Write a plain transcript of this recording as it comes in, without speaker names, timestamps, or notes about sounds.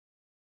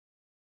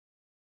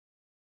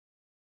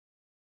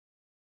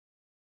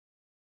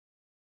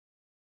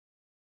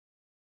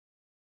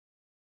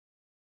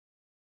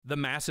The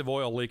massive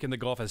oil leak in the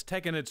Gulf has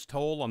taken its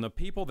toll on the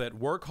people that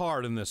work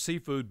hard in the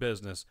seafood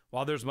business.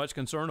 While there's much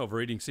concern over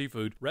eating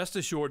seafood, rest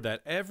assured that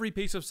every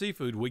piece of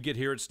seafood we get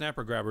here at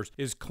Snapper Grabbers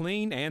is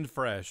clean and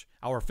fresh.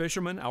 Our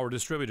fishermen, our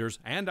distributors,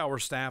 and our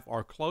staff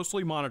are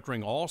closely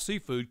monitoring all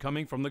seafood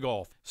coming from the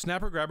Gulf.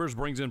 Snapper Grabbers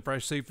brings in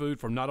fresh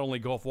seafood from not only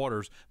Gulf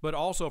waters, but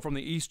also from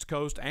the East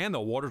Coast and the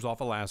waters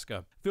off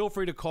Alaska. Feel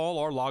free to call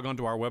or log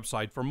onto our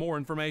website for more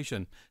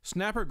information.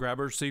 Snapper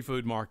Grabbers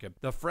Seafood Market,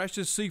 the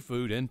freshest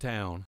seafood in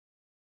town.